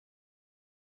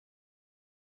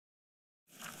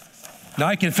Now,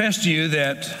 I confess to you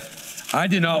that I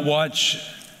did not watch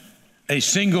a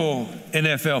single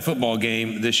NFL football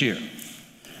game this year.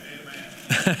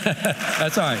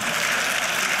 That's all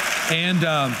right. And,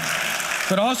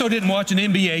 but I also didn't watch an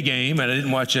NBA game, and I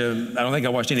don't think I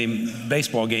watched any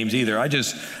baseball games either.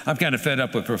 I'm kind of fed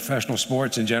up with professional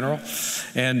sports in general.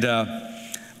 And,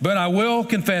 but I will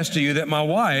confess to you that my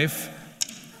wife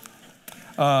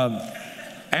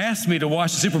asked me to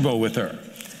watch the Super Bowl with her.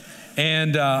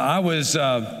 And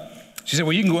she said,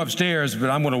 well, you can go upstairs, but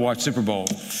I'm going to watch Super Bowl.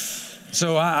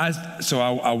 So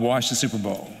I watched the Super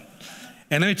Bowl.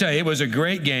 And let me tell you, it was a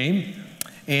great game.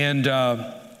 And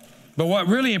but what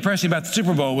really impressed me about the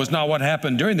Super Bowl was not what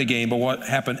happened during the game, but what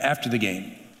happened after the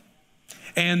game.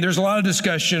 And there's a lot of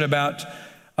discussion about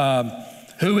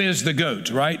who is the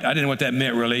GOAT, right? I didn't know what that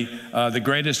meant, really. The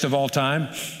greatest of all time.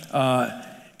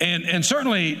 And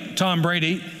certainly Tom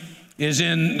Brady is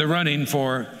in the running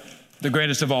for the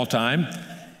greatest of all time.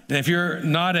 And if you're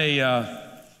not a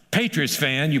Patriots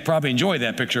fan, you probably enjoy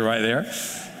that picture right there.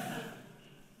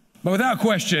 But without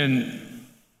question,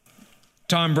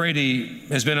 Tom Brady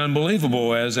has been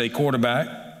unbelievable as a quarterback.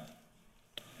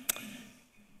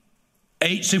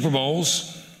 8 Super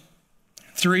Bowls,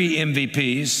 3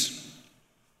 MVPs,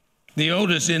 the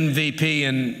oldest MVP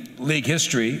in league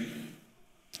history.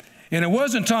 And it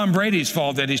wasn't Tom Brady's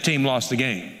fault that his team lost the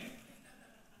game.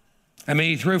 I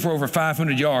mean, he threw for over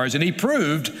 500 yards, and he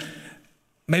proved,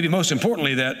 maybe most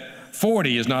importantly, that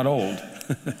 40 is not old.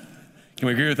 Can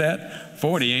we agree with that?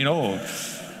 40 ain't old.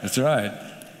 That's right.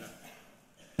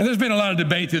 And there's been a lot of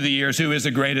debate through the years who is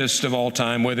the greatest of all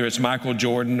time, whether it's Michael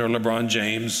Jordan or LeBron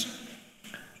James,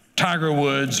 Tiger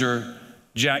Woods or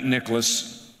Jack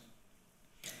Nicklaus.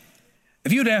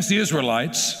 If you'd ask the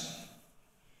Israelites,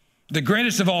 the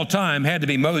greatest of all time had to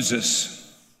be Moses.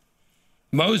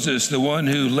 Moses, the one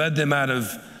who led them out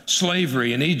of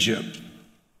slavery in Egypt,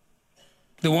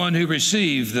 the one who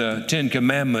received the 10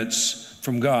 Commandments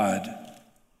from God.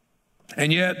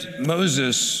 And yet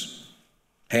Moses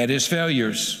had his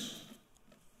failures,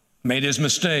 made his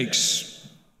mistakes,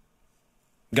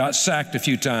 got sacked a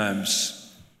few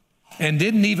times, and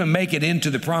didn't even make it into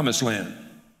the promised land.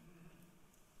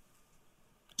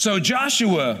 So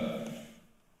Joshua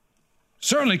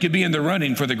certainly could be in the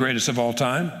running for the greatest of all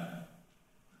time.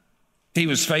 He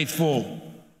was faithful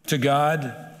to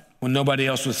God when nobody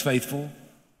else was faithful.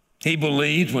 He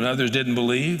believed when others didn't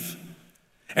believe.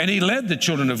 And he led the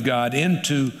children of God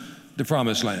into the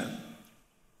promised land.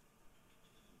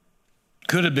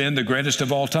 Could have been the greatest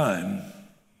of all time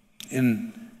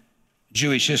in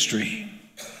Jewish history.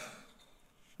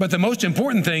 But the most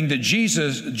important thing that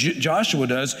Joshua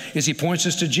does is he points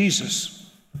us to Jesus.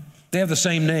 They have the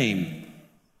same name.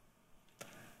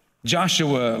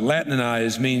 Joshua,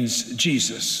 Latinized, means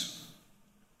Jesus.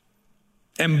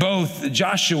 And both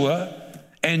Joshua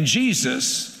and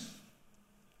Jesus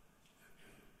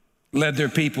led their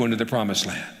people into the promised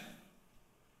land.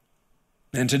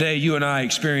 And today you and I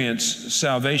experience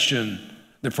salvation,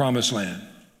 the promised land,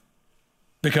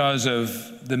 because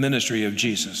of the ministry of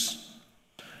Jesus.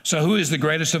 So who is the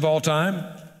greatest of all time?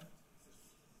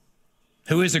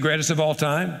 Who is the greatest of all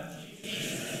time?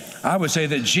 I would say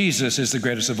that Jesus is the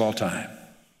greatest of all time.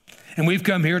 And we've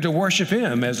come here to worship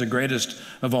him as the greatest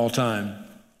of all time.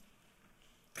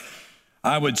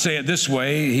 I would say it this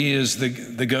way: he is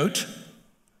the GOAT,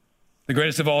 the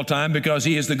greatest of all time, because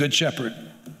he is the good shepherd.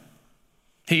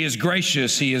 He is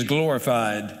gracious, he is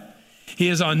glorified. He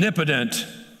is omnipotent,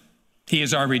 he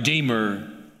is our Redeemer.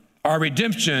 Our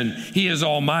redemption, he is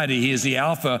almighty. He is the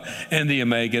Alpha and the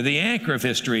Omega, the anchor of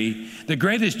history, the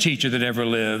greatest teacher that ever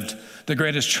lived, the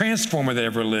greatest transformer that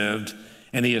ever lived,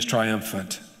 and he is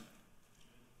triumphant.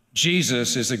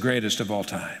 Jesus is the greatest of all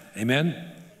time.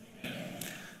 Amen?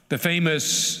 The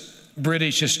famous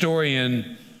British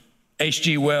historian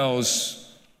H.G.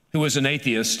 Wells, who was an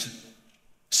atheist,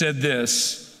 said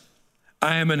this: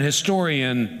 I am an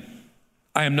historian,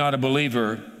 I am not a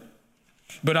believer.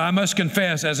 But I must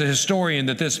confess as a historian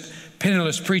that this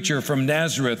penniless preacher from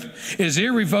Nazareth is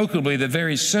irrevocably the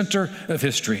very center of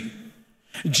history.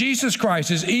 Jesus Christ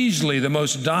is easily the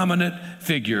most dominant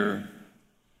figure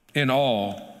in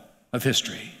all of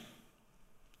history.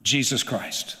 Jesus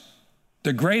Christ,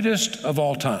 the greatest of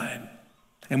all time.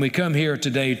 And we come here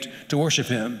today to worship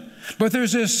him. But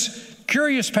there's this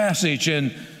curious passage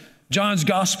in John's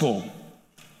Gospel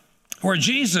where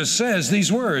Jesus says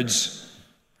these words: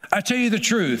 I tell you the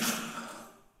truth,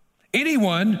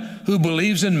 anyone who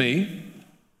believes in me,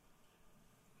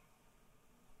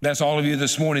 that's all of you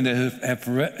this morning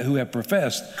that who have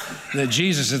professed that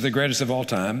Jesus is the greatest of all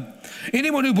time,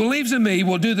 anyone who believes in me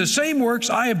will do the same works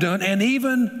I have done and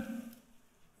even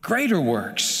Greater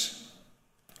works.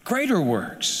 Greater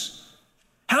works.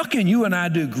 How can you and I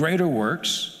do greater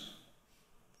works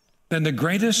than the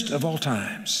greatest of all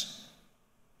times?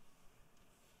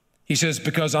 He says,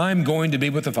 because I'm going to be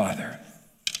with the Father.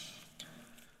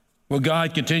 Well,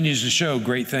 God continues to show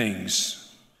great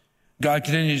things. God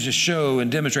continues to show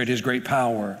and demonstrate his great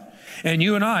power. And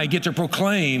you and I get to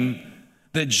proclaim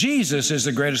that Jesus is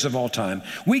the greatest of all time.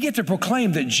 We get to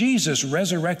proclaim that Jesus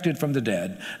resurrected from the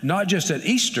dead, not just at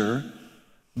Easter,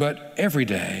 but every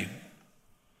day.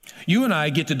 You and I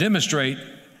get to demonstrate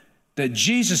that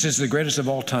Jesus is the greatest of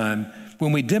all time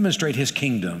when we demonstrate his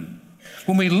kingdom,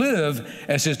 when we live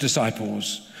as his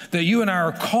disciples, that you and I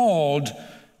are called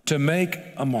to make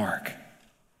a mark.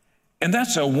 And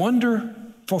that's a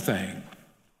wonderful thing,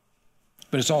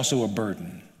 but it's also a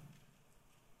burden.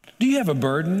 Do you have a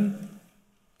burden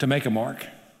to make a mark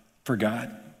for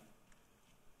God?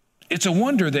 It's a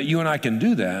wonder that you and I can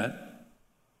do that,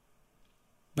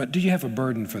 but do you have a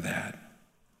burden for that,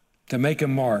 to make a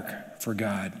mark for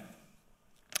God?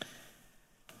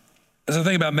 As I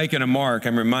think about making a mark,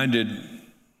 I'm reminded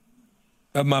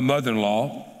of my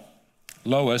mother-in-law,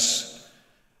 Lois,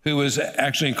 who was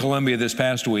actually in Colombia this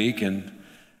past week.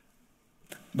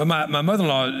 But my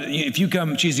mother-in-law, if you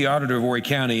come, she's the auditor of Horry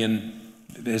County and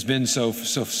has been so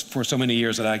for so many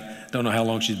years that I don't know how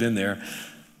long she's been there.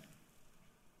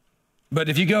 But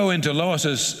if you go into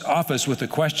Lois's office with a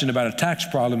question about a tax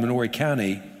problem in Horry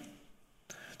County,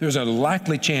 there's a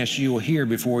likely chance you will hear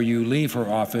before you leave her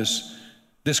office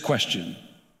this question: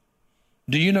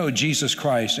 do you know Jesus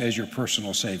Christ as your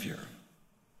personal Savior?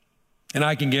 And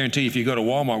I can guarantee if you go to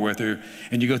Walmart with her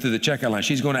and you go through the checkout line,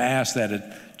 she's going to ask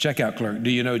that checkout clerk,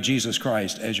 do you know Jesus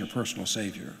Christ as your personal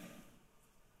Savior?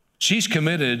 She's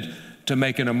committed to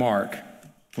making a mark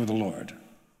for the Lord.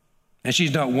 And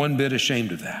she's not one bit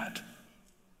ashamed of that.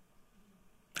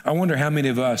 I wonder how many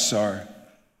of us are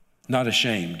not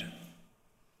ashamed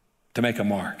to make a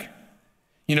mark.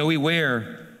 You know, we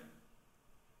wear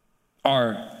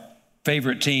our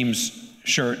favorite team's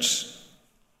shirts.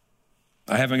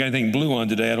 I haven't got anything blue on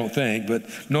today, I don't think, but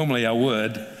normally I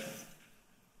would.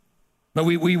 But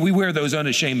we wear those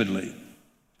unashamedly.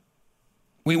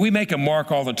 We make a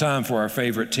mark all the time for our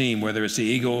favorite team, whether it's the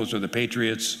Eagles or the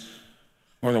Patriots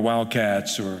or the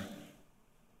Wildcats, or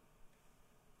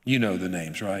you know the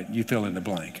names, right? You fill in the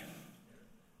blank.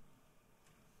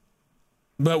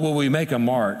 But will we make a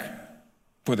mark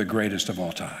for the greatest of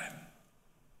all time?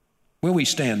 Will we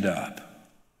stand up?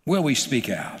 Will we speak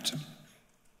out?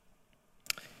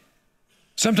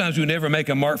 Sometimes we never make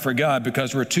a mark for God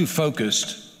because we're too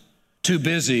focused, too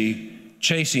busy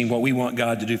chasing what we want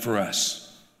God to do for us.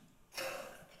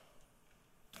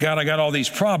 God, I got all these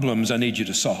problems I need you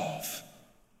to solve.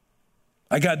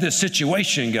 I got this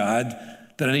situation, God,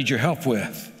 that I need your help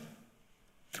with.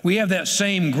 We have that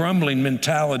same grumbling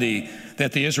mentality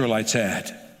that the Israelites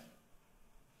had.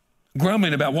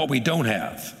 Grumbling about what we don't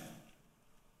have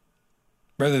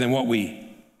rather than what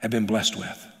we have been blessed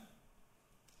with.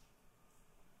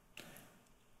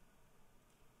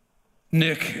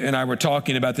 Nick and I were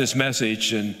talking about this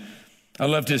message, and I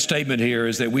loved his statement here,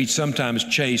 is that we sometimes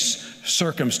chase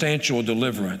circumstantial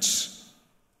deliverance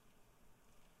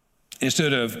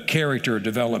instead of character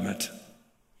development.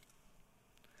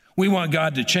 We want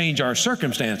God to change our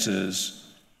circumstances,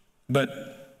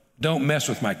 but don't mess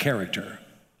with my character.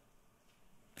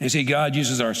 You see, God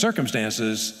uses our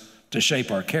circumstances to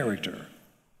shape our character.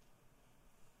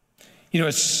 You know,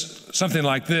 it's something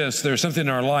like this. There's something in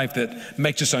our life that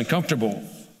makes us uncomfortable.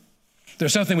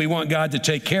 There's something we want God to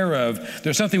take care of.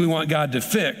 There's something we want God to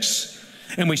fix.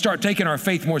 And we start taking our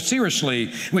faith more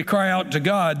seriously. We cry out to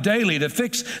God daily to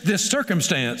fix this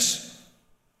circumstance.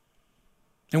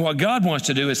 And what God wants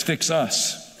to do is fix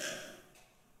us.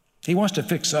 He wants to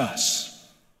fix us.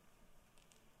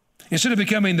 Instead of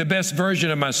becoming the best version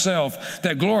of myself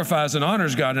that glorifies and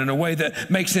honors God in a way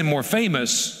that makes him more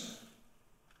famous,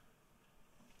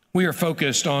 we are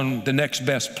focused on the next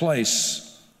best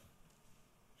place,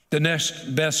 the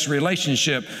next best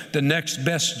relationship, the next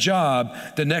best job,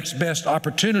 the next best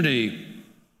opportunity,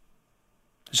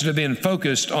 instead of being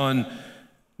focused on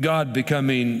God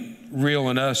becoming real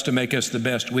in us to make us the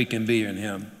best we can be in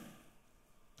him.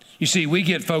 You see, we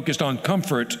get focused on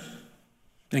comfort,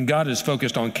 and God is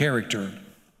focused on character.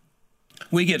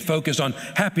 We get focused on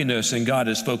happiness, and God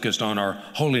is focused on our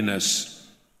holiness.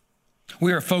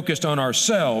 We are focused on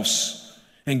ourselves,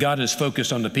 and God is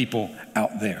focused on the people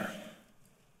out there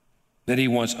that he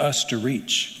wants us to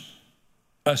reach,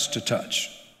 us to touch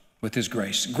with his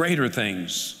grace. Greater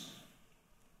things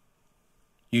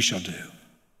you shall do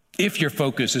if your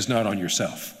focus is not on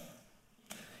yourself.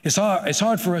 It's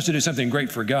hard for us to do something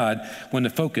great for God when the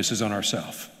focus is on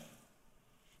ourselves.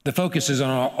 The focus is on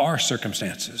our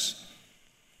circumstances.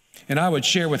 And I would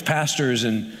share with pastors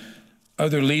and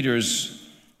other leaders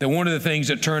that one of the things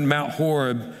that turned Mount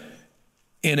Horeb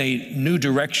in a new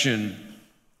direction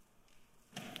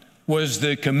was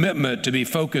the commitment to be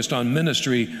focused on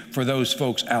ministry for those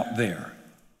folks out there,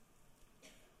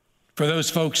 for those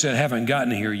folks that haven't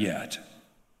gotten here yet,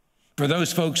 for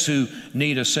those folks who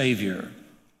need a Savior.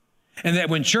 And that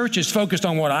when church is focused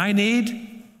on what I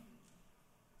need,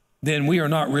 then we are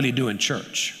not really doing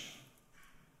church.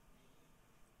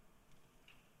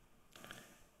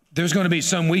 There's going to be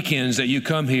some weekends that you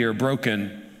come here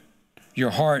broken, your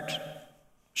heart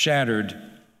shattered,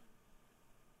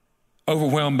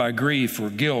 overwhelmed by grief or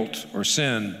guilt or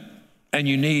sin, and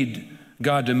you need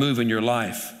God to move in your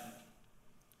life.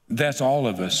 That's all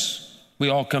of us. We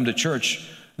all come to church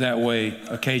that way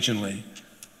occasionally.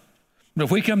 But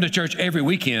if we come to church every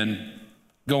weekend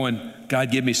going,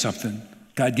 God, give me something.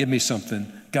 God, give me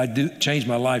something. God, change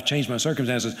my life, change my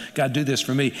circumstances. God, do this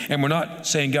for me. And we're not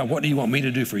saying, God, what do you want me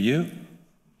to do for you?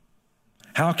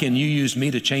 How can you use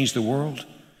me to change the world?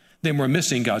 Then we're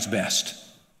missing God's best.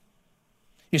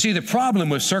 You see, the problem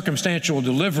with circumstantial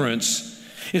deliverance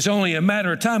is only a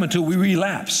matter of time until we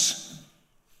relapse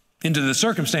into the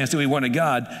circumstance that we wanted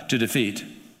God to defeat.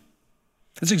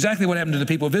 That's exactly what happened to the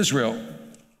people of Israel.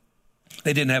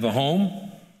 They didn't have a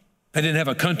home. They didn't have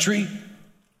a country.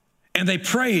 And they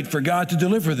prayed for God to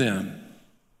deliver them.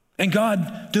 And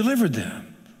God delivered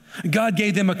them. God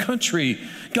gave them a country.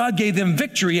 God gave them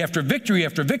victory after victory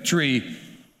after victory.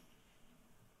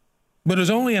 But it was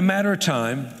only a matter of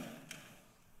time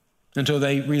until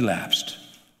they relapsed.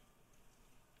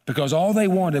 Because all they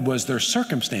wanted was their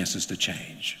circumstances to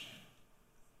change.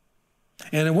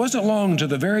 And it wasn't long until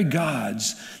the very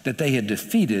gods that they had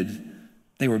defeated,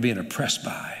 they were being oppressed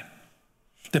by.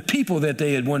 The people that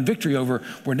they had won victory over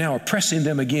were now oppressing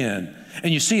them again.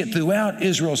 And you see it throughout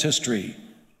Israel's history.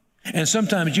 And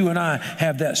sometimes you and I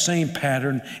have that same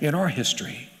pattern in our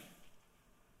history.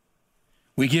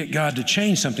 We get God to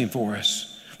change something for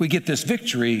us. We get this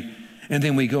victory, and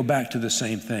then we go back to the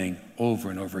same thing over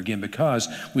and over again because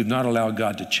we've not allowed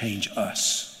God to change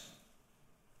us,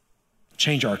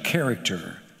 change our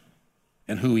character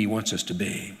and who He wants us to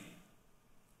be.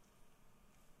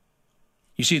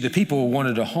 You see, the people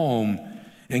wanted a home,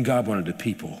 and God wanted a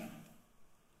people.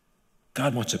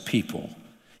 God wants a people.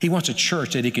 He wants a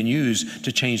church that He can use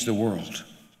to change the world.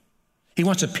 He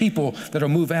wants a people that will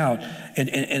move out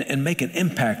and make an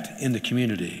impact in the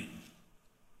community.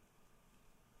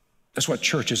 That's what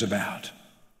church is about.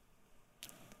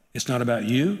 It's not about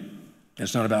you.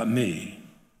 It's not about me.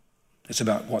 It's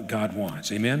about what God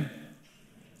wants. Amen?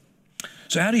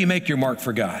 So how do you make your mark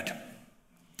for God?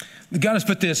 God has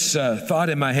put this thought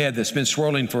in my head that's been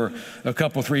swirling for a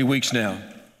couple, 3 weeks now.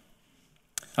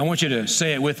 I want you to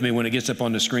say it with me when it gets up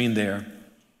on the screen there.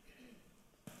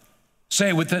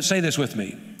 Say this with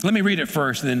me. Let me read it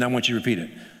first, and then I want you to repeat it.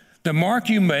 The mark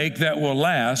you make that will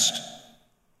last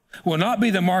will not be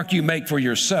the mark you make for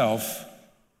yourself,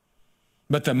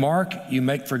 but the mark you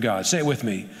make for God. Say it with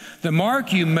me. The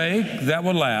mark you make that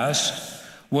will last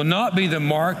will not be the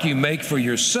mark you make for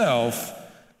yourself,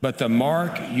 but the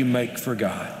mark you make for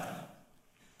God.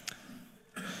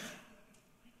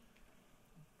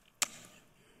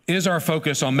 Is our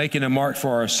focus on making a mark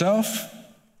for ourselves,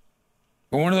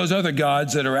 or one of those other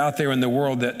gods that are out there in the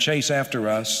world that chase after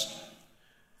us?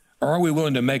 Or are we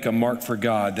willing to make a mark for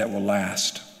God that will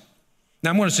last? Now,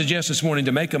 I'm going to suggest this morning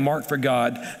to make a mark for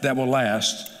God that will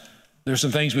last, there's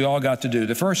some things we all got to do.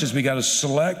 The first is we got to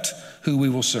select who we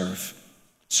will serve.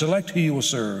 Select who you will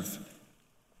serve.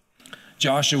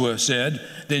 Joshua said,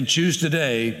 then choose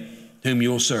today whom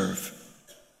you will serve.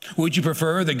 Would you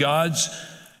prefer the gods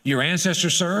your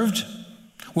ancestors served?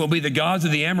 Will it be the gods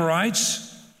of the Amorites?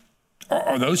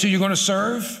 Are those who you're going to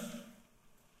serve?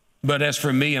 But as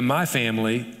for me and my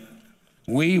family,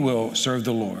 we will serve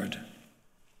the Lord.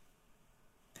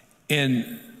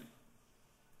 And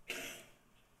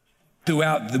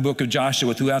throughout the book of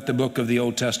Joshua, throughout the book of the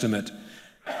Old Testament,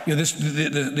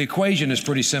 the equation is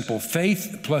pretty simple.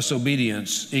 Faith plus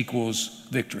obedience equals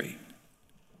victory.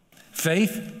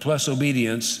 Faith plus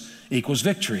obedience equals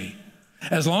victory.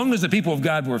 As long as the people of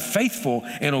God were faithful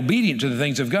and obedient to the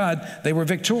things of God, they were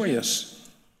victorious.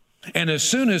 And as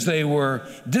soon as they were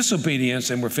disobedient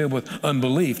and were filled with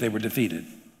unbelief, they were defeated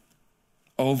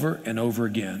over and over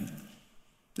again.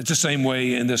 It's the same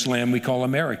way in this land we call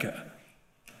America.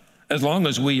 As long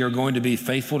as we are going to be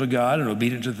faithful to God and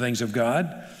obedient to the things of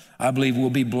God, I believe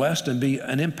we'll be blessed and be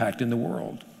an impact in the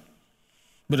world.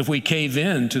 But if we cave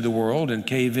in to the world and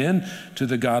cave in to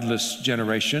the godless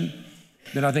generation,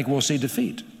 then I think we'll see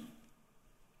defeat.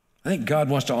 I think God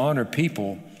wants to honor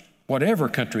people, whatever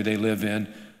country they live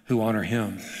in, who honor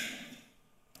him.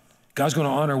 God's going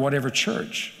to honor whatever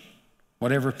church,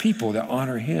 whatever people that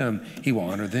honor him, he will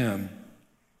honor them.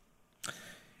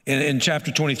 In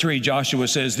chapter 23, Joshua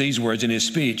says these words in his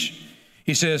speech.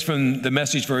 He says from the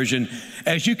Message version,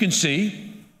 "As you can see,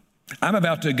 I'm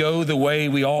about to go the way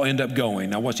we all end up going."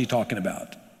 Now, what's he talking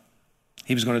about?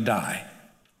 He was going to die,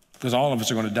 because all of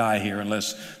us are going to die here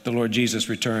unless the Lord Jesus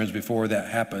returns before that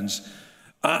happens.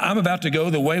 I'm about to go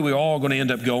the way we're all going to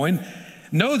end up going.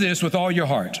 Know this with all your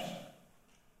heart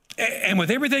and with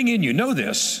everything in you. Know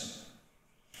this,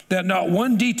 that not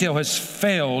one detail has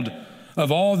failed of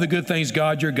all the good things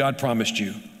God, your God, promised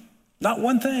you. Not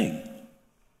one thing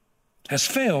has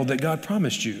failed that God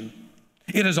promised you.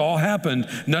 It has all happened,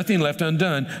 nothing left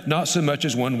undone, not so much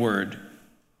as one word.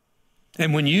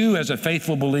 And when you as a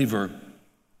faithful believer,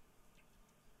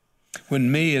 when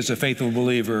me as a faithful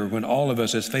believer, when all of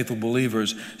us as faithful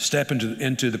believers step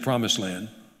into the promised land,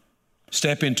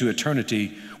 step into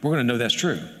eternity, we're going to know that's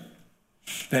true.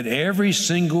 That every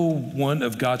single one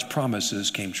of God's promises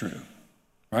came true,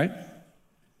 right?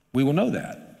 We will know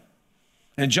that.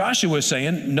 And Joshua is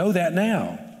saying, know that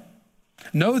now.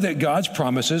 Know that God's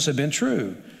promises have been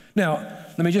true. Now,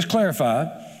 let me just clarify.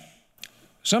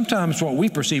 Sometimes what we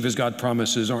perceive as God's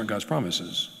promises aren't God's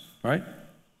promises, right?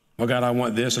 Well, God, I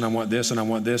want this, and I want this, and I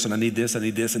want this, and I need this, I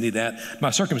need this, I need that.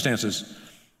 My circumstances.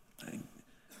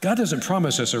 God doesn't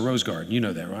promise us a rose garden. You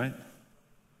know that, right?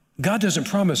 God doesn't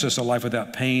promise us a life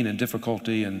without pain and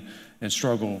difficulty and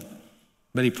struggle.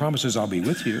 But he promises, I'll be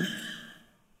with you.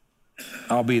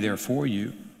 I'll be there for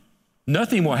you.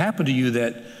 Nothing will happen to you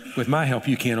that with my help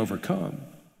you can't overcome.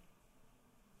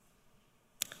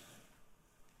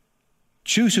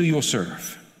 Choose who you'll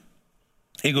serve.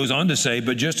 He goes on to say,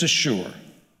 but just as sure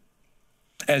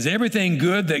as everything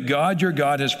good that God, your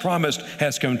God, has promised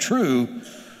has come true,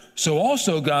 so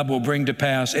also God will bring to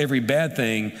pass every bad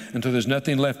thing until there's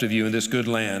nothing left of you in this good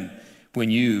land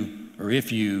when you, or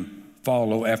if you,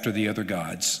 follow after the other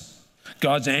gods.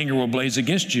 God's anger will blaze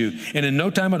against you, and in no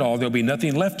time at all, there'll be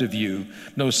nothing left of you,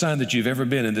 no sign that you've ever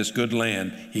been in this good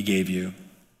land he gave you.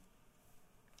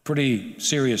 Pretty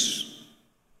serious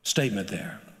statement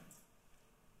there.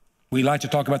 We like to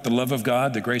talk about the love of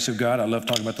God, the grace of God. I love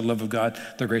talking about the love of God,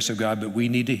 the grace of God, but we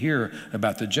need to hear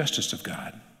about the justice of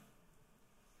God.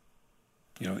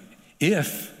 You know,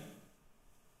 if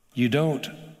you don't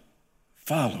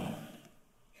follow,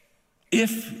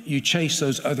 if you chase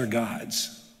those other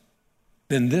gods,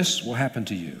 then this will happen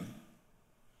to you.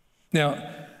 Now,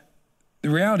 the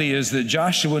reality is that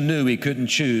Joshua knew he couldn't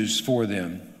choose for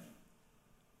them.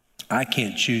 I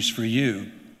can't choose for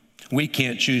you. We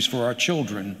can't choose for our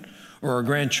children or our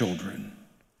grandchildren.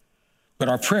 But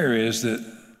our prayer is that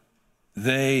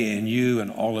they and you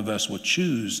and all of us will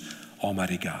choose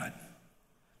Almighty God,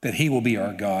 that he will be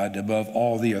our God above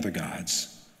all the other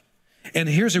gods. And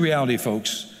here's the reality,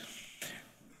 folks.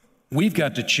 We've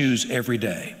got to choose every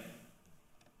day.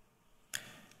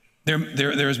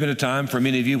 There has been a time for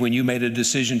many of you when you made a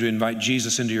decision to invite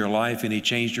Jesus into your life and he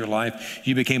changed your life.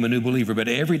 You became a new believer. But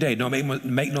every day, don't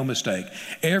make no mistake,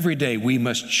 every day we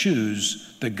must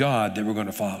choose the God that we're going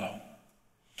to follow.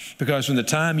 Because from the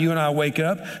time you and I wake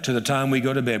up to the time we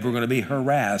go to bed, we're going to be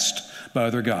harassed by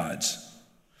other gods.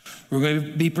 We're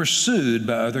going to be pursued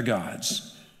by other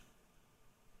gods.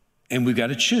 And we've got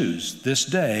to choose this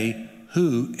day,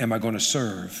 who am I going to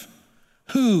serve?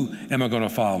 Who am I going to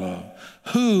follow?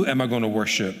 Who am I going to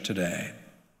worship today?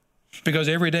 Because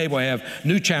every day we'll have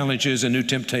new challenges and new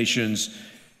temptations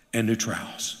and new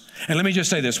trials. And let me just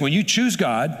say this, when you choose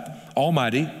God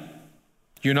Almighty,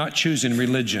 you're not choosing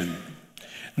religion.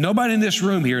 Nobody in this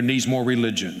room here needs more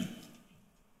religion.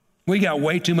 We got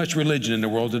way too much religion in the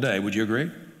world today. Would you agree?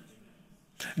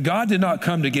 God did not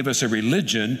come to give us a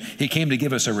religion. He came to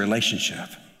give us a relationship.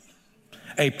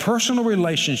 A personal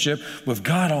relationship with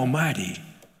God Almighty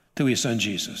through his son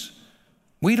Jesus.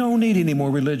 We don't need any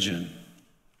more religion.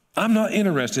 I'm not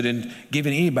interested in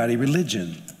giving anybody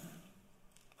religion.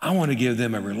 I want to give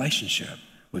them a relationship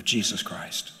with Jesus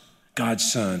Christ, God's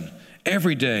Son,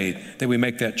 every day that we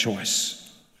make that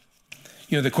choice.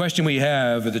 You know, the question we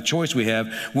have, or the choice we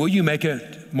have, will you make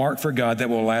a mark for God that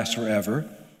will last forever?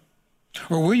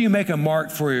 Or will you make a mark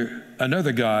for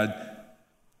another God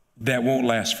that won't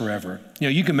last forever? You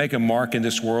know, you can make a mark in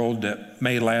this world that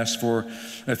may last for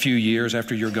a few years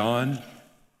after you're gone,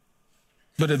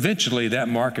 but eventually that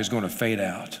mark is going to fade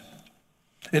out.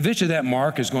 Eventually that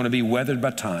mark is going to be weathered by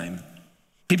time.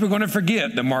 People are going to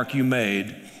forget the mark you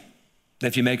made.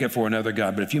 if you make it for another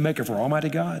God. But if you make it for Almighty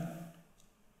God,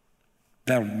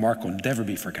 that mark will never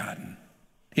be forgotten.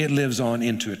 It lives on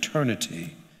into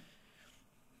eternity.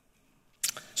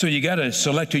 So you got to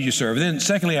select who you serve. And then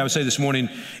secondly, I would say this morning,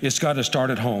 it's got to start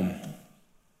at home.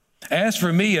 As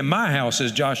for me and my house,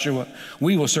 says Joshua,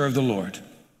 we will serve the Lord.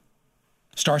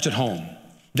 Starts at home.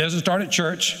 Doesn't start at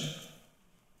church.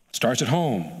 Starts at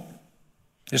home.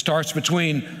 It starts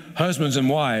between husbands and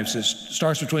wives. It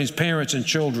starts between parents and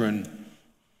children.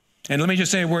 And let me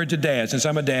just say a word to dad. Since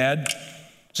I'm a dad,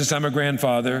 since I'm a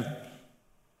grandfather,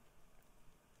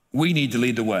 we need to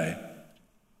lead the way.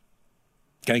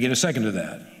 Can I get a second to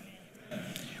that?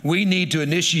 We need to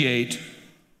initiate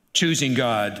choosing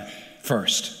God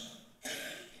first.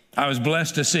 I was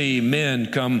blessed to see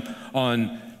men come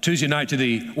on Tuesday night to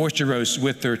the oyster roast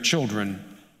with their children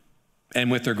and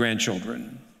with their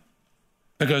grandchildren,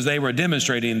 because they were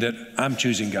demonstrating that I'm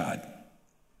choosing God.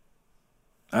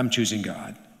 I'm choosing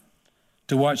God.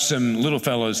 To watch some little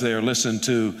fellows there listen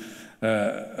to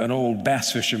an old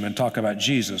bass fisherman talk about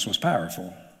Jesus was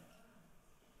powerful.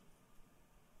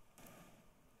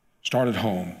 Start at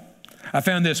home. I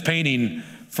found this painting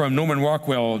from Norman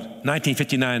Rockwell,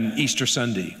 1959 Easter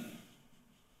Sunday.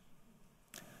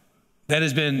 That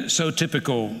has been so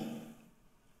typical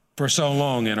for so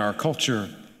long in our culture,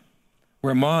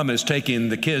 where mom is taking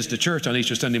the kids to church on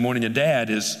Easter Sunday morning and dad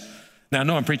is, now I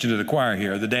know I'm preaching to the choir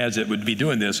here. The dads that would be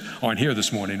doing this aren't here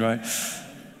this morning, right?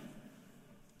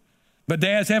 But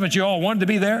dads, haven't you all wanted to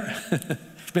be there?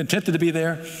 Been tempted to be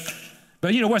there?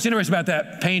 But you know what's interesting about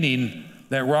that painting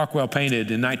that Rockwell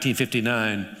painted in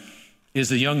 1959 is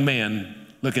the young man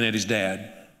looking at his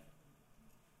dad.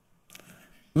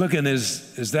 Looking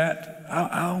is that,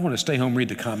 I want to stay home and read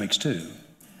the comics too.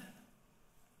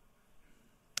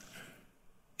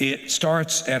 It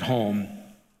starts at home.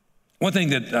 One thing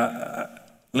that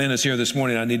Lynn is here this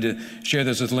morning, I need to share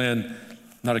this with Lynn,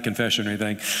 not a confession or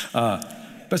anything,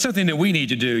 but something that we need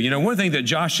to do. You know, one thing that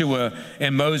Joshua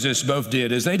and Moses both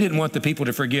did is they didn't want the people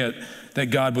to forget that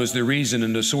God was the reason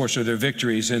and the source of their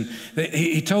victories. And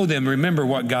he told them, remember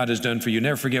what God has done for you.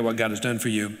 Never forget what God has done for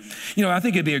you. You know, I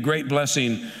think it'd be a great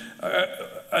blessing,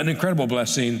 an incredible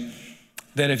blessing,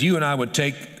 that if you and I would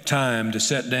take time to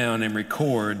sit down and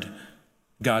record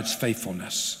God's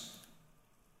faithfulness,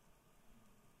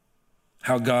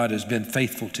 how God has been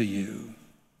faithful to you.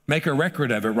 Make a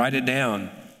record of it, write it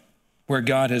down, where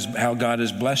how God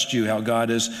has blessed you, how God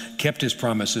has kept his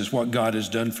promises, what God has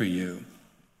done for you.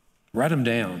 Write them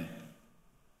down,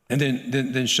 and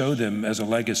then show them as a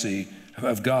legacy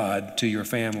of God to your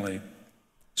family.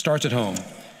 Starts at home.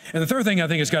 And the third thing I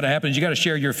think has got to happen is you got to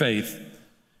share your faith.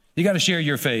 You got to share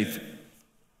your faith.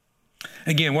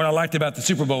 Again, what I liked about the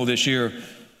Super Bowl this year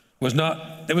was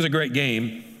it was a great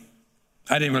game.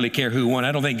 I didn't really care who won.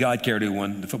 I don't think God cared who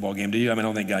won the football game, do you? I mean, I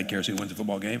don't think God cares who wins the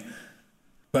football game.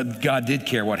 But God did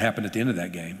care what happened at the end of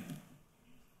that game.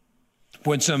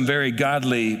 When some very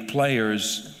godly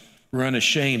players were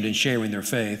unashamed in sharing their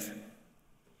faith.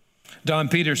 Don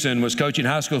Peterson was coaching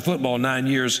high school football 9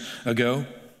 years ago.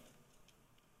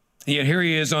 And yet here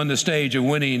he is on the stage of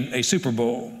winning a Super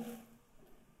Bowl.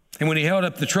 And when he held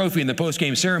up the trophy in the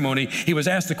post-game ceremony, he was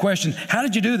asked the question, how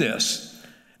did you do this?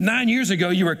 9 years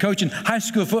ago, you were coaching high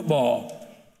school football.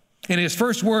 And his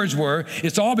first words were,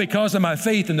 it's all because of my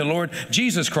faith in the Lord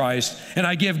Jesus Christ, and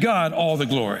I give God all the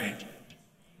glory.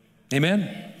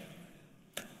 Amen?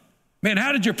 Man,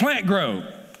 how did your plant grow?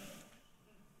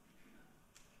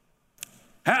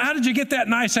 How did you get that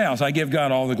nice house? I give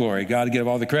God all the glory. God give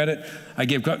all the credit. I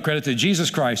give credit to Jesus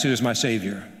Christ, who is my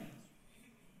Savior.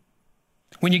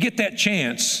 When you get that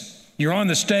chance, you're on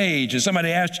the stage and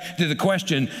somebody asks you the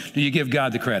question, do you give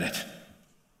God the credit?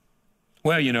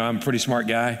 Well, you know, I'm a pretty smart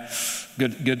guy,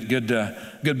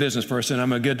 good business person.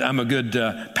 I'm a good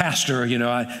pastor.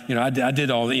 I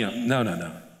did all the.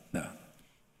 No.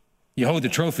 You hold the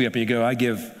trophy up and you go, I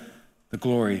give the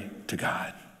glory to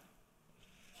God.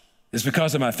 It's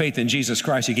because of my faith in Jesus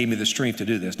Christ, he gave me the strength to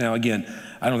do this. Now, again,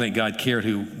 I don't think God cared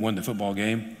who won the football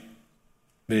game,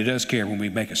 but he does care when we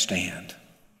make a stand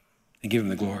and give him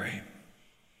the glory.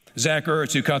 Zach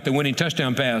Ertz, who caught the winning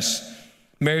touchdown pass,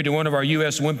 married to one of our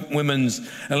U.S.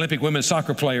 Olympic women's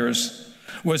soccer players,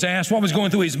 was asked what was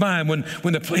going through his mind when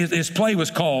his play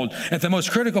was called at the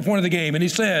most critical point of the game. And he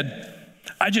said,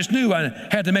 I just knew I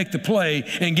had to make the play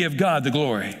and give God the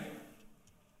glory.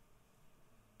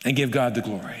 And give God the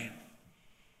glory.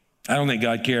 I don't think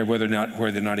God cared whether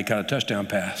or not he caught a touchdown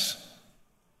pass,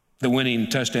 the winning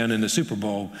touchdown in the Super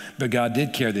Bowl, but God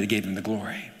did care that he gave him the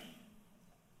glory.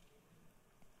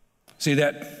 See,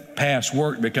 that pass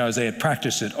worked because they had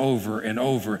practiced it over and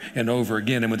over and over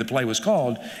again. And when the play was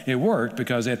called, it worked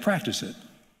because they had practiced it.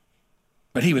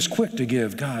 But he was quick to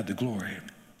give God the glory.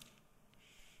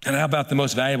 And how about the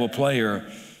most valuable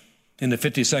player in the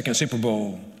 52nd Super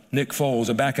Bowl, Nick Foles,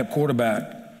 a backup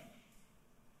quarterback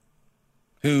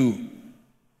who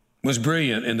was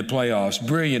brilliant in the playoffs,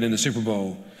 brilliant in the Super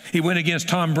Bowl. He went against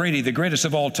Tom Brady, the greatest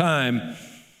of all time,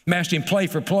 matched him play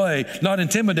for play, not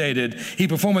intimidated. He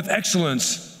performed with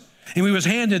excellence. And when he was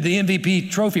handed the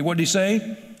MVP trophy, what did he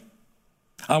say?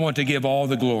 I want to give all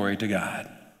the glory to God.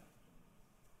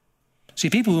 See,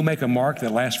 people who make a mark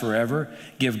that lasts forever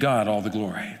give God all the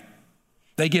glory.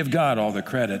 They give God all the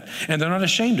credit, and they're not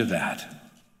ashamed of that.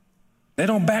 They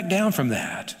don't back down from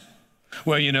that.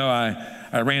 Well, you know,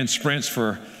 I ran sprints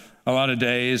for a lot of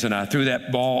days, and I threw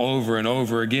that ball over and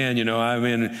over again. You know, I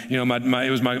mean, you know, it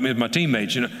was my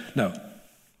teammates. You know, no,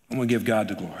 I'm going to give God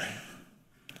the glory.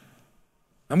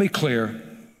 Let me be clear.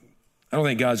 I don't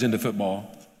think God's into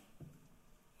football,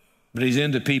 but He's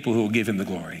into people who will give Him the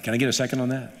glory. Can I get a second on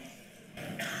that?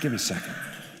 Give me a second.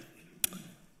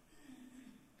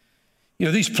 You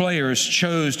know, these players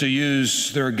chose to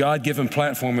use their God-given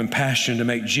platform and passion to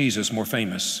make Jesus more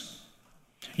famous.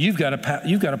 You've got a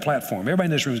platform. Everybody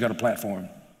in this room has got a platform.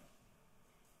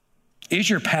 Is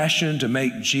your passion to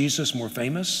make Jesus more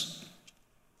famous?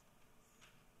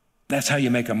 That's how you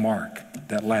make a mark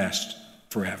that lasts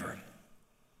forever.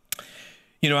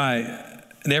 You know,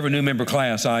 in every new member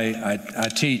class, I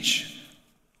teach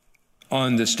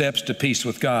on the steps to peace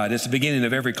with God. It's the beginning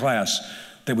of every class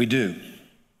that we do.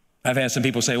 I've had some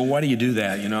people say, well, why do you do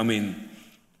that? You know, I mean,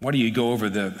 why do you go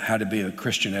over how to be a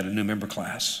Christian at a new member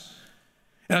class?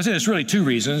 And I said, it's really two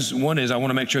reasons. One is I want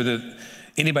to make sure that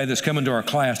anybody that's coming to our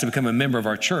class to become a member of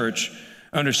our church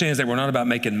understands that we're not about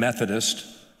making Methodist.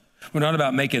 We're not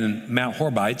about making Mount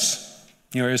Horbites.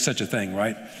 You know, there is such a thing,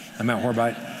 right? A Mount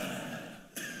Horbite.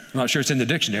 I'm not sure it's in the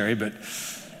dictionary, but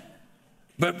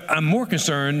I'm more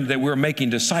concerned that we're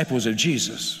making disciples of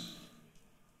Jesus.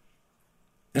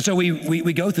 And so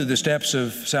we go through the steps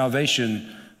of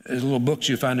salvation, as little books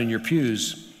you find in your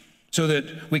pews, so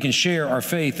that we can share our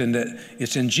faith and that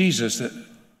it's in Jesus, that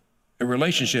a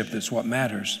relationship that's what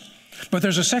matters. But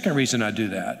there's a second reason I do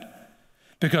that.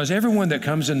 Because everyone that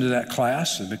comes into that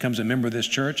class and becomes a member of this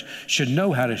church should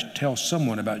know how to tell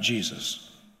someone about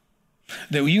Jesus.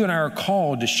 That you and I are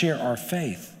called to share our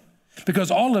faith.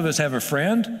 Because all of us have a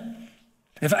friend.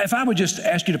 If I would just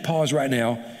ask you to pause right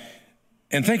now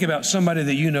and think about somebody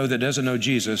that you know that doesn't know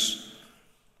Jesus,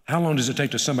 how long does it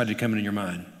take for somebody to come into your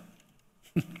mind?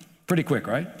 Pretty quick,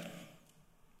 right?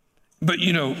 But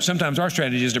you know, sometimes our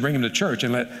strategy is to bring them to church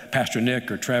and let Pastor Nick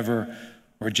or Trevor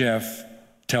or Jeff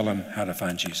tell them how to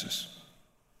find Jesus.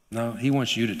 No, He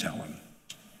wants you to tell them.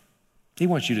 He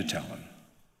wants you to tell them.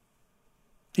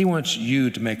 He wants you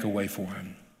to make a way for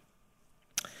Him.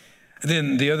 And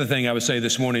then the other thing I would say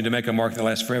this morning to make a mark that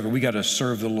lasts forever, we got to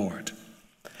serve the Lord.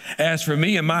 As for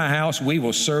me and my house, we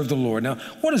will serve the Lord. Now,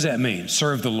 what does that mean,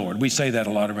 serve the Lord? We say that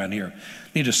a lot around here.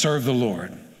 Need to serve the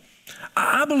Lord.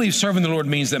 I believe serving the Lord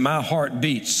means that my heart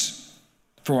beats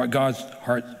for what God's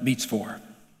heart beats for.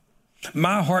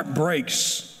 My heart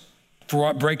breaks for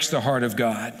what breaks the heart of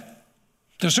God.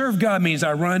 To serve God means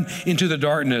I run into the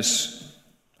darkness.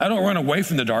 I don't run away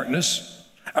from the darkness.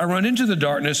 I run into the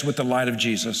darkness with the light of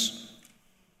Jesus.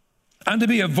 I'm to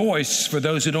be a voice for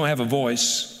those who don't have a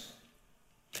voice.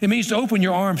 It means to open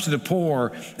your arms to the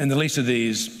poor and the least of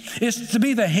these. It's to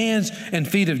be the hands and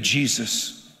feet of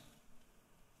Jesus.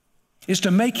 It's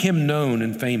to make Him known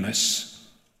and famous.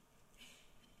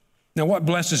 Now, what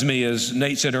blesses me, as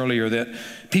Nate said earlier, that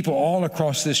people all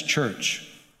across this church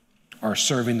are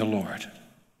serving the Lord,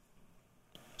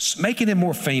 making Him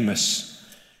more famous.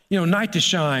 You know, Night to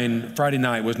Shine Friday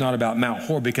night was not about Mount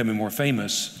Hor becoming more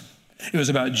famous. It was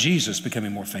about Jesus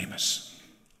becoming more famous.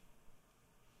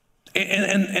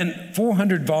 And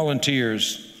 400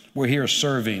 volunteers were here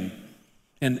serving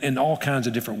in all kinds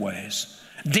of different ways.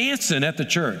 Dancing at the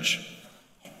church.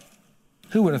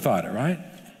 Who would have thought it, right?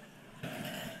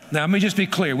 Now, let me just be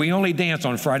clear. We only dance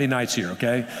on Friday nights here,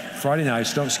 okay? Friday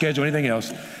nights, don't schedule anything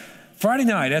else. Friday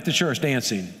night at the church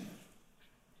dancing.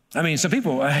 I mean, some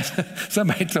people,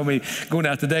 somebody told me going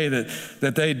out today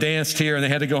that they danced here and they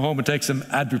had to go home and take some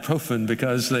ibuprofen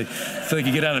because so they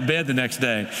could get out of bed the next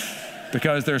day,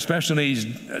 because their special needs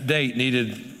date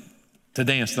needed to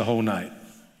dance the whole night.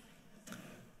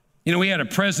 You know, we had a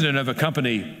president of a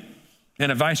company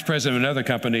and a vice president of another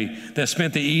company that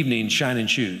spent the evening shining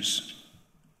shoes.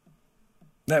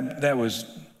 That's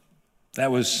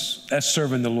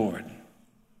serving the Lord.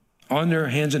 On their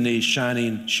hands and knees,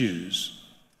 shining shoes.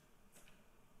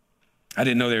 I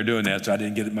didn't know they were doing that, so I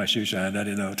didn't get my shoe shined. I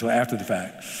didn't know until after the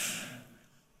fact.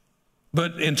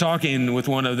 But in talking with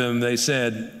one of them, they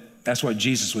said, that's what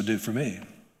Jesus would do for me.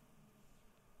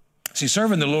 See,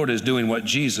 serving the Lord is doing what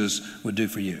Jesus would do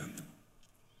for you.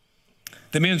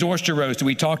 The men's oyster roast that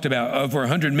we talked about, over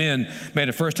 100 men made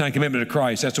a first-time commitment to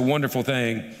Christ. That's a wonderful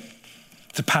thing.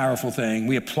 It's a powerful thing.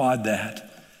 We applaud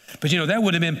that. But that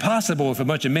would have been possible if a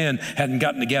bunch of men hadn't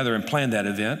gotten together and planned that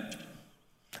event.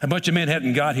 A bunch of men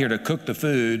hadn't got here to cook the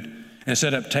food and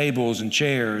set up tables and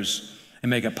chairs and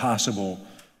make it possible.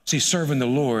 See, serving the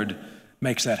Lord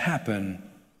makes that happen.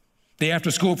 The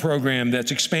after-school program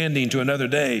that's expanding to another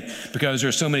day because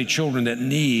there's so many children that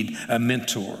need a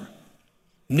mentor,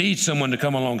 need someone to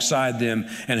come alongside them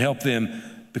and help them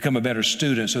become a better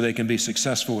student so they can be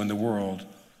successful in the world.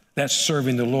 That's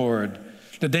serving the Lord.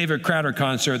 The David Crowder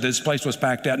concert, this place was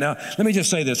packed out. Now, let me just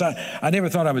say this. I never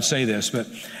thought I would say this, but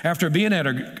after being at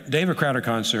a David Crowder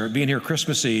concert, being here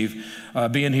Christmas Eve,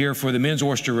 being here for the men's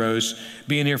oyster roast,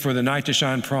 being here for the Night to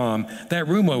Shine prom, that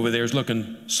room over there is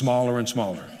looking smaller and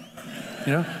smaller.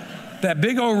 That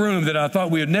big old room that I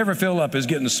thought we would never fill up is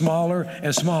getting smaller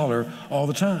and smaller all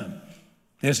the time.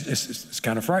 It's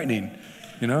kind of frightening,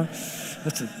 When I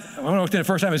walked in the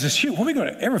first time, I said, shoot, when are we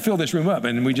going to ever fill this room up?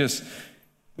 And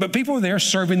but people are there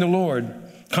serving the Lord.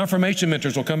 Confirmation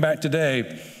mentors will come back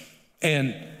today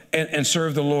and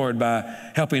serve the Lord by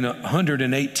helping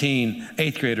 118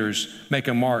 eighth graders make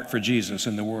a mark for Jesus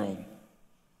in the world.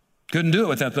 Couldn't do it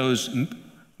without those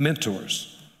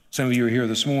mentors. Some of you are here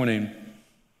this morning.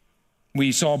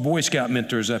 We saw Boy Scout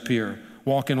mentors up here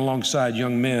walking alongside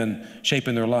young men,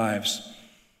 shaping their lives.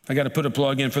 I got to put a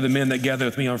plug in for the men that gather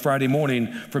with me on Friday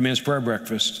morning for men's prayer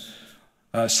breakfast.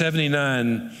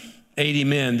 79, 80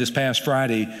 men this past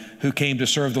Friday who came to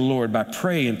serve the Lord by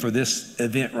praying for this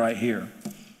event right here,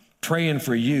 praying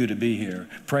for you to be here,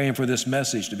 praying for this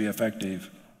message to be effective.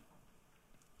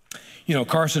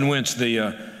 Carson Wentz,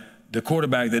 the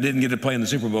quarterback that didn't get to play in the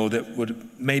Super Bowl that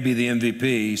would maybe the MVP,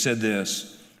 he said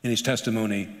this in his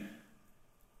testimony: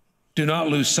 do not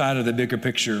lose sight of the bigger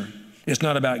picture. It's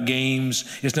not about games.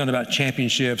 It's not about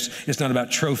championships. It's not about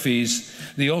trophies.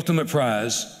 The ultimate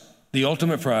prize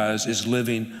is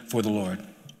living for the Lord.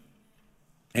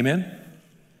 Amen?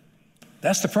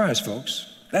 That's the prize,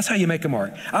 folks. That's how you make a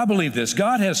mark. I believe this.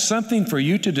 God has something for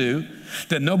you to do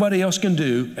that nobody else can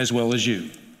do as well as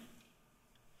you.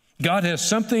 God has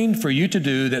something for you to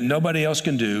do that nobody else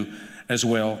can do as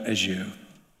well as you.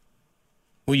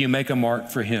 Will you make a mark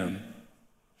for Him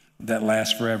that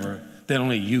lasts forever, that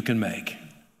only you can make?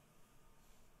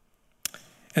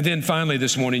 And then finally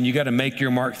this morning, you got to make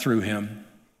your mark through Him.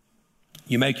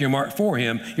 You make your mark for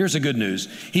Him. Here's the good news.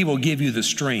 He will give you the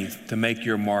strength to make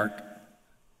your mark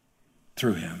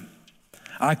through Him.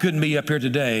 I couldn't be up here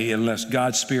today unless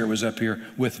God's Spirit was up here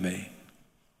with me.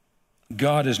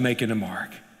 God is making a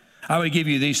mark. I would give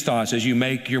you these thoughts as you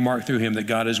make your mark through Him, that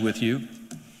God is with you.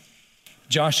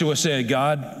 Joshua said,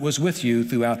 God was with you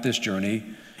throughout this journey.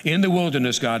 In the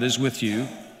wilderness, God is with you.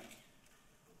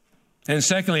 And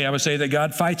secondly, I would say that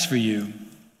God fights for you.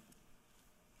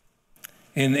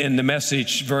 In the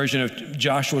Message version of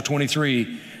Joshua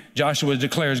 23, Joshua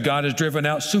declares, God has driven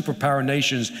out superpower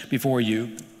nations before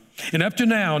you. And up to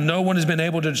now, no one has been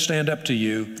able to stand up to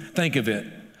you. Think of it.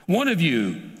 One of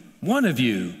you,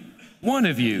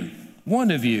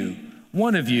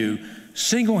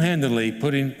 single-handedly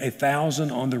putting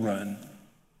 1,000 on the run.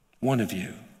 One of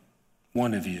you.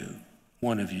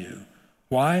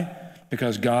 Why?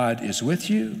 Because God is with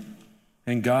you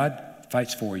and God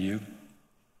fights for you.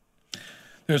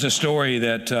 There's a story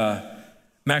that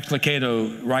Max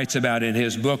Lucado writes about in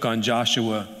his book on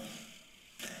Joshua.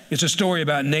 It's a story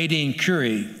about Nadine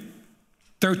Curie,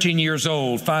 13 years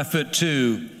old,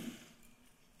 5'2",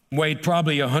 weighed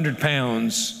probably 100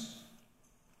 pounds.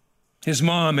 His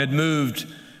mom had moved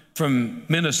from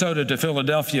Minnesota to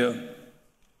Philadelphia.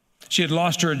 She had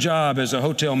lost her job as a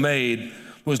hotel maid,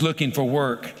 was looking for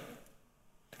work.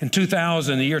 In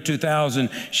the year 2000,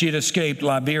 she had escaped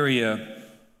Liberia.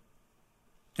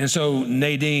 And so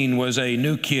Nadine was a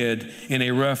new kid in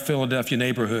a rough Philadelphia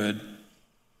neighborhood.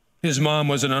 His mom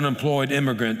was an unemployed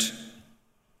immigrant.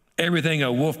 Everything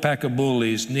a wolf pack of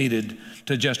bullies needed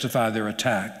to justify their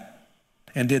attack.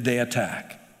 And did they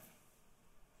attack?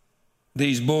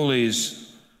 These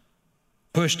bullies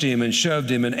pushed him and shoved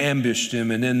him and ambushed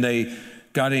him, and then they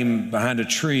got him behind a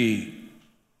tree,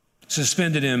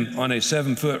 suspended him on a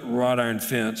 7-foot wrought iron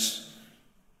fence.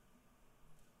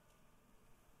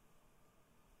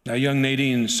 Now, young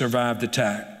Nadine survived the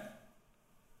attack,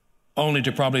 only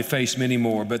to probably face many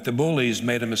more, but the bullies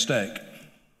made a mistake.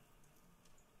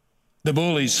 The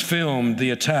bullies filmed the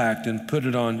attack and put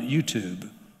it on YouTube.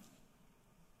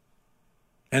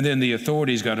 And then the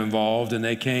authorities got involved and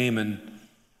they came and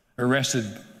arrested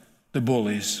the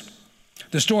bullies.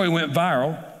 The story went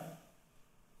viral,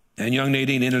 and young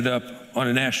Nadine ended up on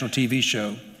a national TV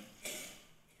show.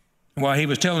 While he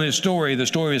was telling his story, the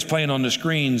story was playing on the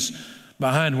screens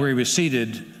behind where he was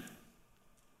seated.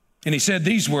 And he said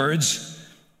these words,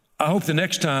 "I hope the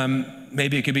next time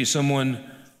maybe it could be someone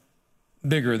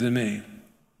bigger than me."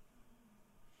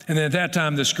 And then at that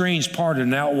time, the screens parted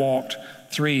and out walked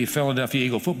 3 Philadelphia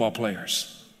Eagle football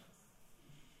players.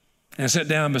 And I sat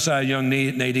down beside young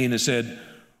Nadine and said,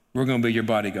 "We're going to be your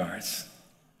bodyguards."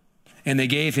 And they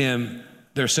gave him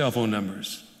their cell phone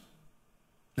numbers.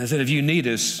 And I said, "If you need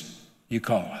us, you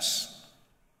call us."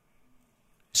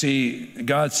 See,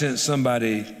 God sent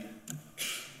somebody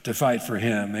to fight for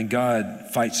him, and God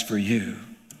fights for you.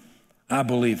 I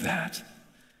believe that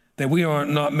we are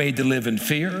not made to live in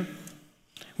fear.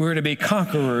 We're to be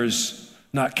conquerors,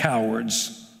 not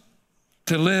cowards,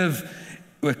 to live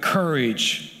with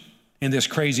courage in this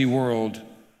crazy world.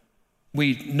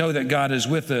 We know that God is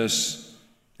with us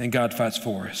and God fights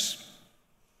for us.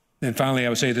 And finally, I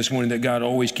would say this morning that God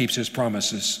always keeps his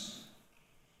promises.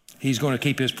 He's going to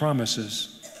keep his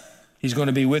promises. He's going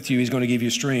to be with you. He's going to give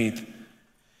you strength.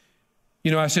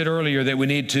 You know, I said earlier that we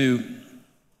need to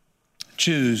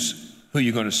choose who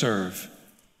you're going to serve.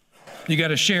 You got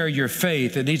to share your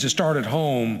faith. It needs to start at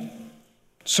home.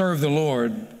 Serve the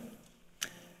Lord.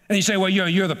 And you say, well,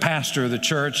 you're the pastor of the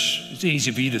church. It's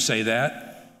easy for you to say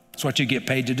that. It's what you get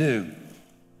paid to do.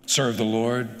 Serve the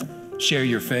Lord. Share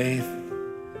your faith.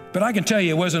 But I can tell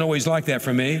you it wasn't always like that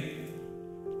for me.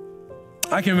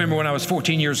 I can remember when I was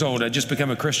 14 years old, I'd just become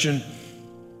a Christian.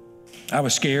 I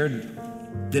was scared.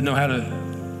 I didn't know how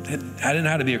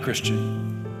to be a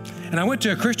Christian. And I went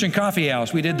to a Christian coffee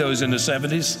house. We did those in the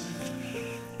 70s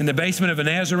in the basement of a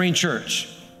Nazarene church.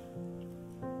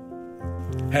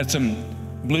 Had some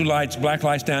blue lights, black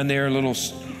lights down there, little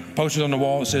posters on the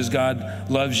wall that says God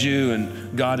loves you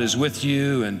and God is with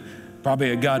you, and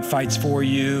probably a God fights for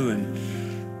you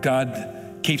and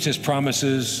God keeps his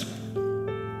promises.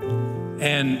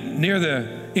 And near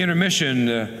the intermission,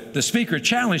 the speaker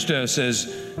challenged us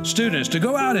as students to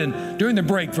go out and during the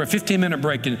break for a 15-minute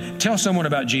break and tell someone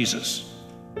about Jesus.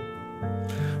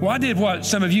 Well, I did what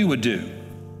some of you would do.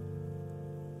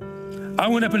 I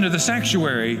went up into the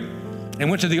sanctuary and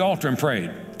went to the altar and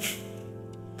prayed.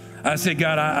 I said,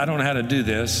 God, I don't know how to do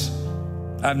this.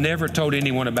 I've never told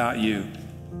anyone about you.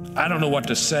 I don't know what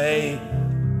to say. I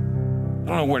don't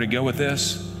know where to go with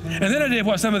this. And then I did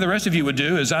what some of the rest of you would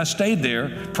do, is I stayed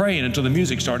there praying until the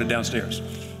music started downstairs.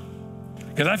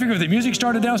 Because I figured if the music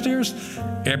started downstairs,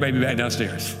 everybody would be back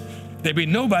downstairs. There'd be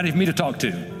nobody for me to talk to.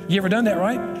 You ever done that,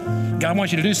 right? God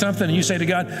wants you to do something and you say to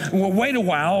God, well, wait a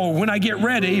while, or when I get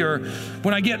ready, or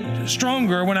when I get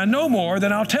stronger, when I know more,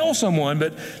 then I'll tell someone,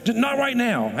 but not right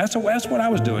now. That's what I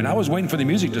was doing. I was waiting for the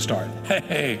music to start.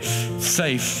 Hey,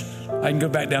 safe. I can go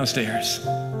back downstairs.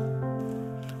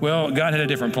 Well, God had a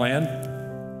different plan.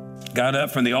 Got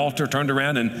up from the altar, turned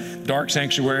around in dark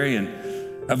sanctuary, and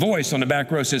a voice on the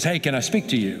back row says, hey, can I speak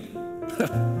to you?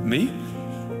 Me?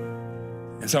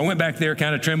 And so I went back there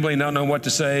kind of trembling, not knowing what to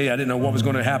say. I didn't know what was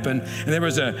going to happen. And there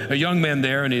was a young man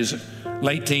there in his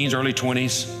late teens, early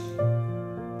 20s.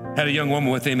 Had a young woman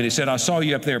with him, and he said, I saw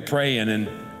you up there praying, and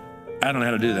I don't know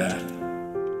how to do that.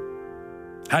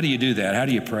 How do you do that? How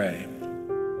do you pray?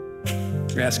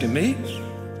 You're asking me?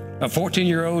 A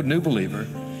 14-year-old new believer.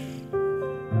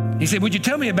 He said, would you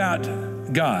tell me about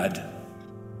God?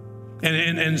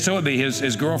 And so it'd be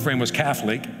his girlfriend was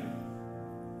Catholic.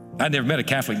 I'd never met a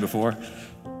Catholic before.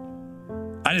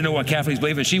 I didn't know what Catholics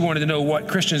believe, and she wanted to know what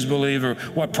Christians believe or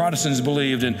what Protestants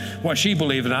believed and what she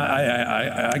believed, and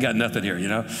I got nothing here, you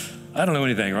know. I don't know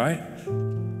anything, right?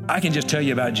 I can just tell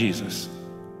you about Jesus.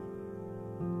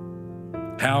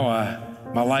 How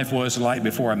my life was like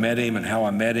before I met him, and how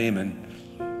I met him,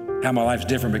 and how my life's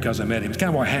different because I met him. It's kind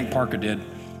of what Hank Parker did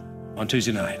on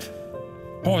Tuesday night.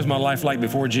 What was my life like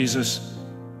before Jesus?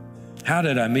 How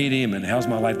did I meet him, and how's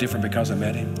my life different because I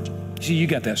met him? See, you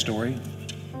got that story.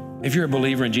 If you're a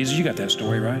believer in Jesus, you got that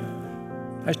story, right?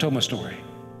 I just told my story.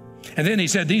 And then he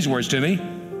said these words to me.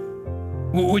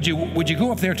 Would you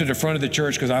go up there to the front of the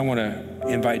church, because I want to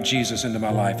invite Jesus into my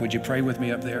life. Would you pray with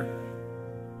me up there?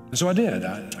 And so I did.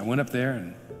 I went up there,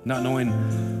 and not knowing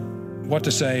what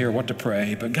to say or what to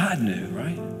pray, but God knew,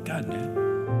 right? God knew.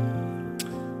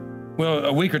 Well,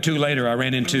 a week or two later, I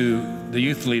ran into the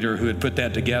youth leader who had put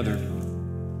that together.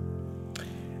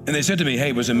 And they said to me, hey,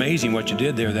 it was amazing what you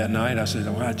did there that night. I said,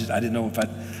 well, I didn't know if I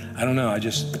don't know. I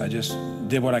just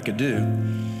did what I could do.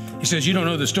 He says, you don't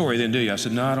know the story then, do you? I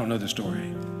said, no, I don't know the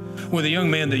story. Well, the young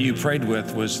man that you prayed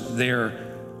with was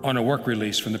there on a work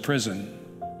release from the prison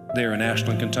there in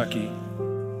Ashland, Kentucky.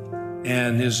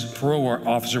 And his parole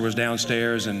officer was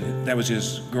downstairs, and that was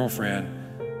his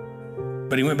girlfriend.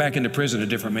 But he went back into prison a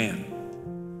different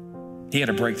man. He had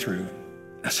a breakthrough.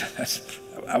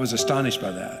 I was astonished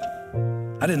by that.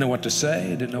 I didn't know what to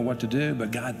say, I didn't know what to do,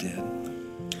 but God did.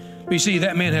 But you see,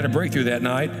 that man had a breakthrough that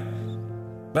night,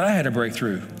 but I had a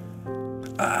breakthrough.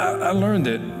 I learned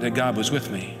that God was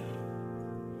with me.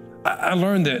 I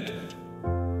learned that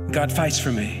God fights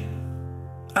for me.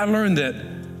 I learned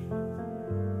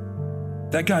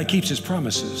that God keeps his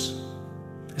promises.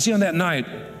 And see, on that night,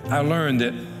 I learned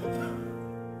that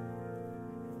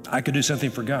I could do something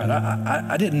for God.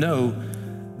 I didn't know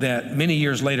that many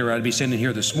years later I'd be sitting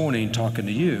here this morning talking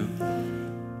to you,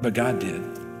 but God did.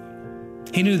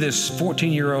 He knew this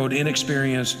 14-year-old,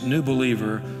 inexperienced, new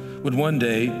believer would one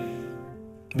day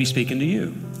be speaking to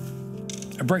you.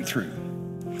 A breakthrough.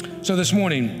 So this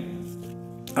morning,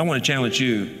 I want to challenge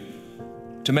you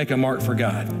to make a mark for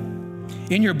God.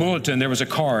 In your bulletin, there was a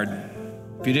card.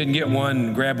 If you didn't get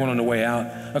one, grab one on the way out,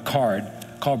 a card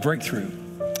called Breakthrough.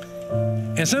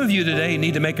 And some of you today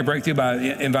need to make a breakthrough by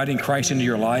inviting Christ into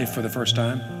your life for the first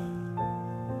time.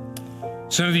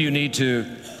 Some of you need to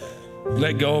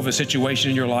let go of a situation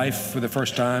in your life for the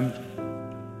first time.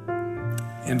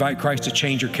 Invite Christ to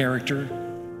change your character.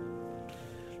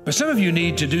 But some of you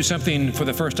need to do something for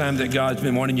the first time that God's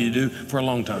been wanting you to do for a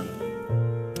long time.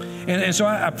 And so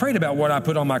I prayed about what I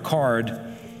put on my card.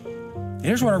 And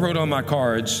here's what I wrote on my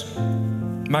cards.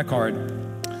 My card.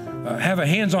 Have a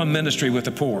hands-on ministry with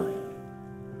the poor.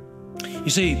 You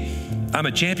see, I'm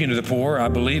a champion of the poor. I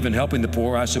believe in helping the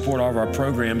poor. I support all of our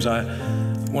programs. I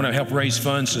want to help raise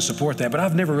funds to support that. But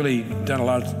I've never really done a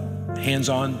lot of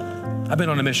hands-on. I've been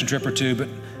on a mission trip or two.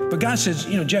 But God says,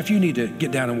 Jeff, you need to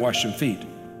get down and wash some feet.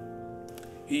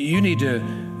 You need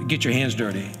to get your hands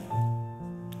dirty.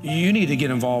 You need to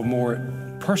get involved more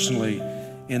personally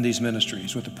in these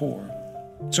ministries with the poor.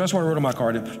 So that's what I wrote on my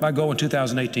card. My goal in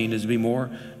 2018 is to be more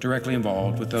directly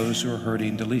involved with those who are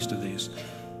hurting, the least of these.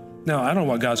 Now, I don't know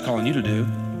what God's calling you to do,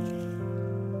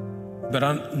 but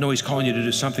I know he's calling you to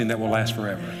do something that will last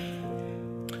forever.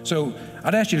 So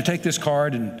I'd ask you to take this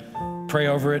card and pray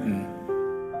over it and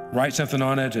write something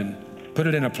on it and put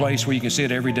it in a place where you can see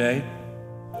it every day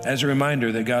as a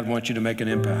reminder that God wants you to make an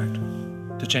impact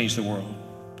to change the world.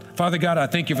 Father God, I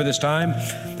thank you for this time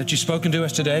that you've spoken to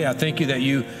us today. I thank you that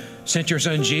you sent your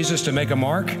son Jesus to make a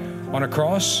mark on a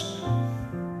cross,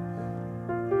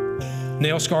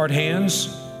 nail-scarred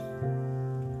hands,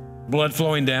 blood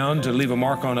flowing down to leave a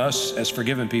mark on us as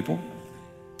forgiven people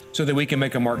so that we can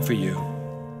make a mark for you.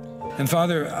 And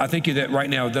Father, I thank you that right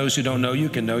now those who don't know you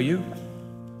can know you.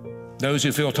 Those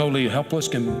who feel totally helpless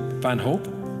can find hope.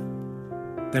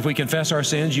 That if we confess our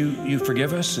sins, you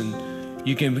forgive us and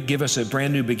you can give us a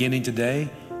brand new beginning today.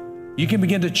 You can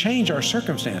begin to change our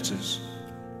circumstances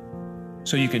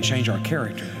so you can change our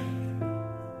character.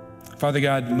 Father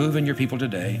God, move in your people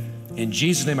today. In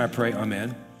Jesus' name I pray,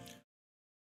 amen.